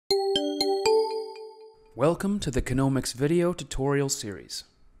Welcome to the Chenomx video tutorial series.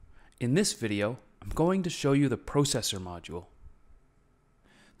 In this video, I'm going to show you the processor module.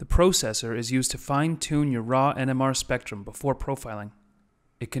 The processor is used to fine-tune your raw NMR spectrum before profiling.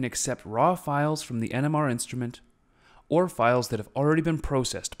 It can accept raw files from the NMR instrument or files that have already been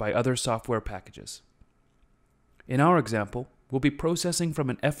processed by other software packages. In our example, we'll be processing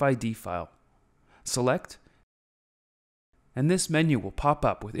from an FID file. Select, and this menu will pop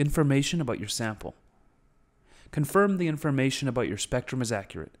up with information about your sample. Confirm the information about your spectrum is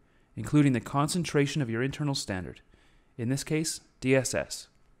accurate, including the concentration of your internal standard, in this case, DSS.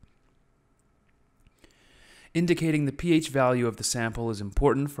 Indicating the pH value of the sample is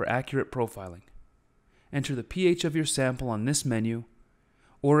important for accurate profiling. Enter the pH of your sample on this menu,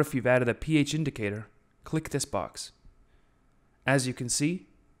 or if you've added a pH indicator, click this box. As you can see,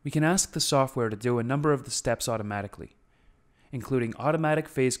 we can ask the software to do a number of the steps automatically, including automatic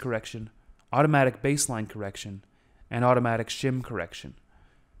phase correction, automatic baseline correction, and automatic shim correction.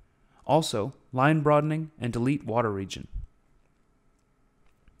 Also, line broadening and delete water region.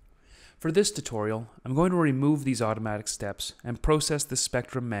 For this tutorial, I'm going to remove these automatic steps and process the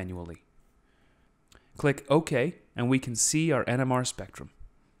spectrum manually. Click OK, and we can see our NMR spectrum.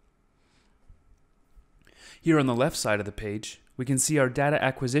 Here on the left side of the page, we can see our data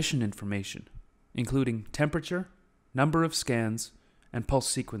acquisition information, including temperature, number of scans, and pulse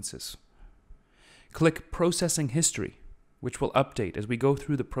sequences. Click Processing History, which will update as we go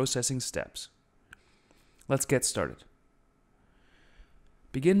through the processing steps. Let's get started.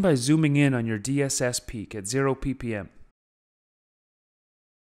 Begin by zooming in on your DSS peak at 0 ppm,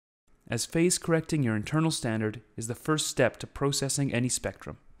 as phase correcting your internal standard is the first step to processing any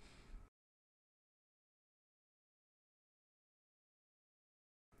spectrum.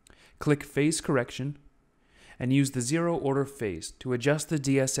 Click Phase Correction and use the zero order phase to adjust the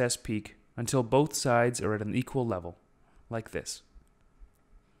DSS peak until both sides are at an equal level, like this.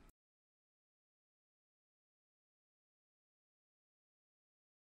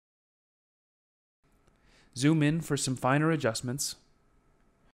 Zoom in for some finer adjustments.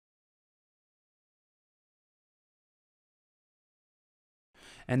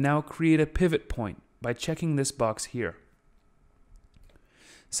 And now create a pivot point by checking this box here.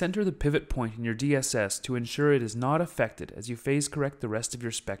 Center the pivot point in your DSS to ensure it is not affected as you phase correct the rest of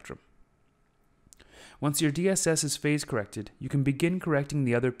your spectrum. Once your DSS is phase corrected, you can begin correcting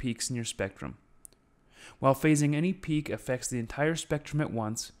the other peaks in your spectrum. While phasing any peak affects the entire spectrum at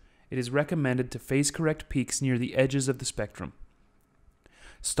once, it is recommended to phase correct peaks near the edges of the spectrum.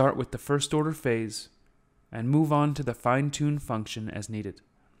 Start with the first order phase and move on to the fine-tune function as needed.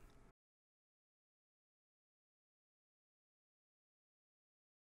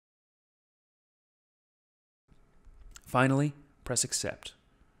 Finally, press Accept.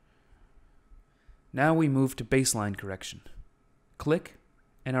 Now we move to baseline correction. Click,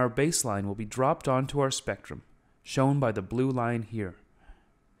 and our baseline will be dropped onto our spectrum, shown by the blue line here.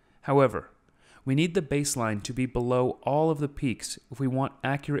 However, we need the baseline to be below all of the peaks if we want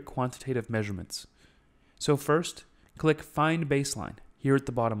accurate quantitative measurements. So first, click Find Baseline here at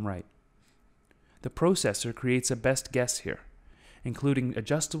the bottom right. The processor creates a best guess here, including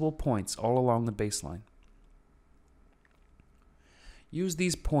adjustable points all along the baseline. Use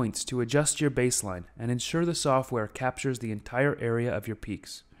these points to adjust your baseline and ensure the software captures the entire area of your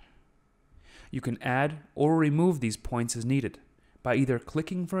peaks. You can add or remove these points as needed by either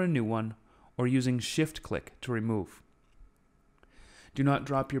clicking for a new one or using Shift-click to remove. Do not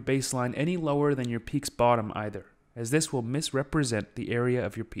drop your baseline any lower than your peak's bottom either, as this will misrepresent the area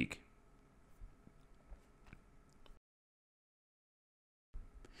of your peak.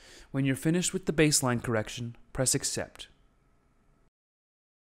 When you're finished with the baseline correction, press Accept.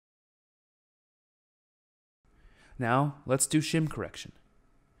 Now, let's do shim correction.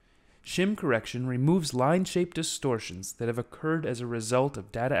 Shim correction removes line shape distortions that have occurred as a result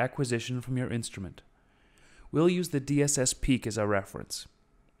of data acquisition from your instrument. We'll use the DSS peak as our reference.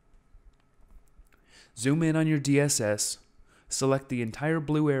 Zoom in on your DSS, select the entire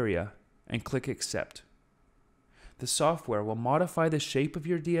blue area, and click Accept. The software will modify the shape of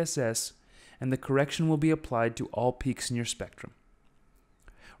your DSS, and the correction will be applied to all peaks in your spectrum.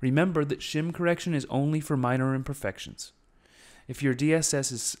 Remember that shim correction is only for minor imperfections. If your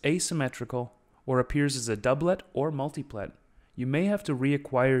DSS is asymmetrical or appears as a doublet or multiplet, you may have to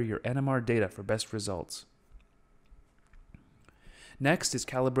reacquire your NMR data for best results. Next is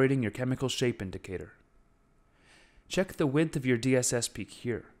calibrating your chemical shape indicator. Check the width of your DSS peak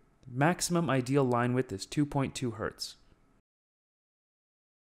here. Maximum ideal line width is 2.2 Hz.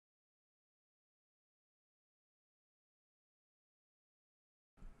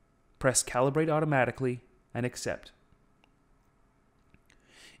 Press Calibrate automatically and accept.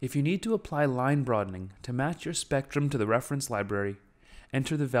 If you need to apply line broadening to match your spectrum to the reference library,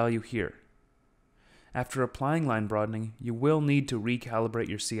 enter the value here. After applying line broadening, you will need to recalibrate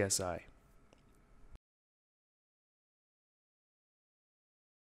your CSI.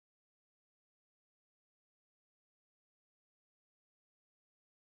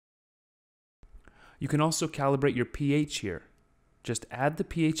 You can also calibrate your pH here. Just add the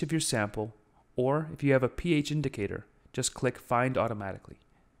pH of your sample, or if you have a pH indicator, just click Find Automatically.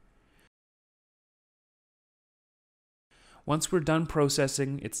 Once we're done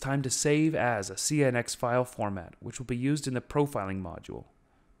processing, it's time to save as a CNX file format, which will be used in the profiling module.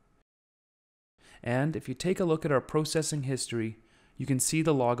 And if you take a look at our processing history, you can see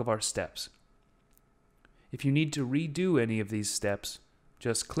the log of our steps. If you need to redo any of these steps,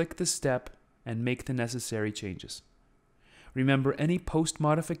 just click the step and make the necessary changes. Remember, any post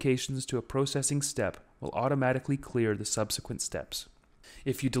modifications to a processing step will automatically clear the subsequent steps.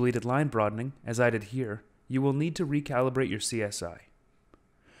 If you deleted line broadening, as I did here, you will need to recalibrate your CSI.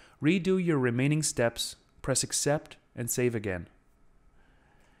 Redo your remaining steps, press Accept, and save again.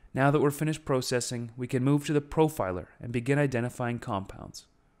 Now that we're finished processing, we can move to the profiler and begin identifying compounds.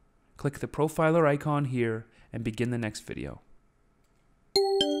 Click the profiler icon here and begin the next video.